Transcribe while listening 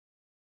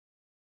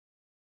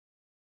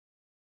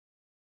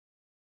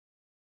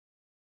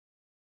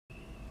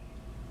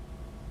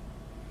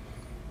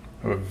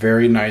A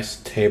very nice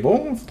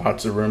table,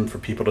 lots of room for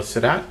people to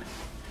sit at.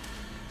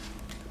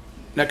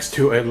 Next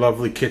to a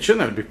lovely kitchen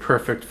that would be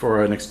perfect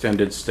for an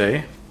extended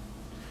stay.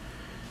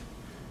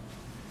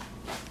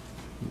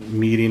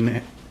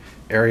 Meeting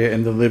area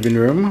in the living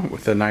room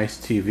with a nice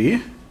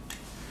TV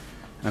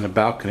and a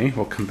balcony.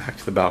 We'll come back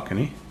to the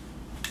balcony.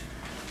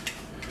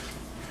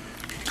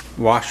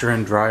 Washer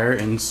and dryer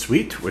in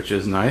suite, which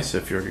is nice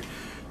if you're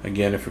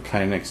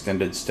planning an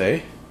extended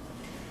stay.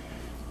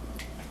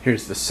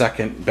 Here's the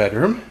second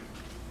bedroom.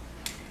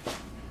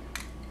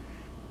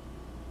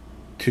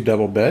 2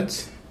 double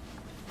beds.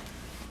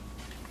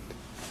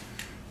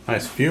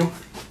 Nice view.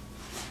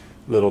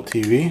 Little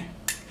TV.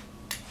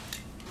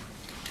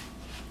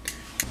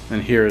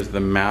 And here is the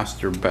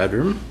master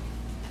bedroom.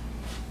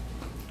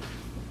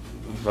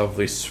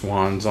 Lovely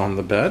swans on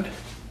the bed.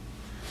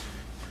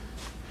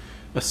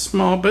 A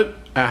small but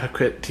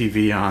adequate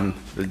TV on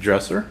the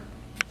dresser.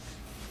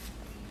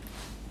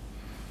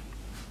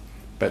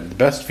 But the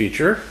best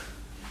feature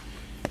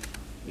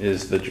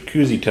is the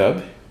jacuzzi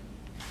tub.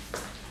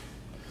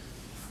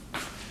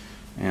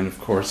 And of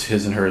course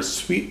his and hers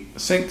suite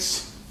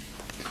sinks.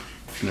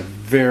 And a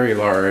very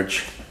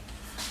large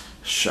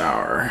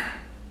shower.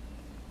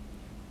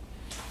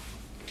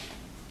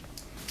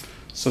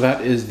 So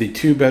that is the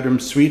 2-bedroom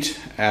suite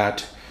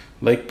at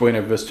Lake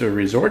Buena Vista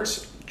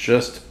Resort.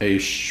 Just a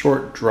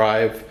short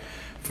drive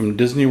from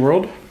Disney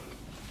World.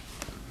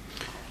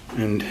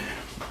 And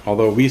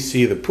although we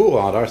see the pool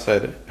out our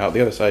side, out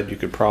the other side, you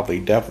could probably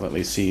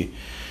definitely see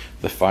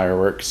the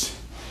fireworks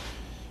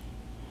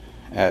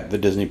at the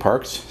Disney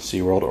parks,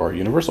 SeaWorld or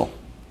Universal.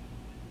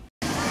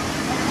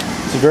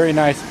 It's a very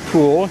nice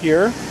pool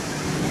here,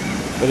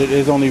 but it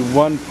is only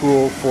one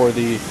pool for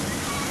the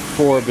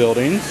 4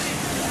 buildings.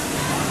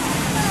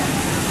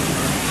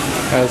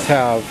 Does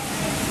have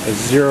a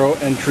 0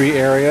 entry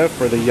area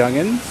for the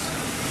youngins.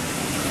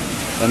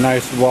 A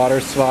nice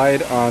water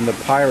slide on the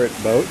pirate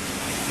boat.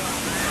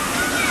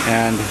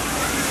 And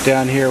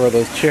down here where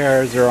those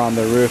chairs are on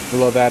the roof,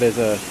 below that is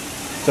a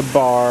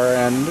bar,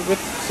 and with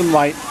some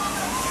light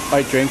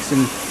drinks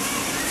and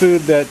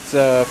food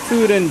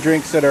food and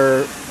drinks that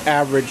are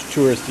average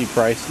touristy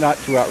price, not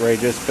too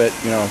outrageous, but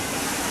you know,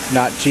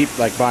 not cheap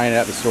like buying it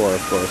at the store,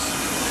 of course.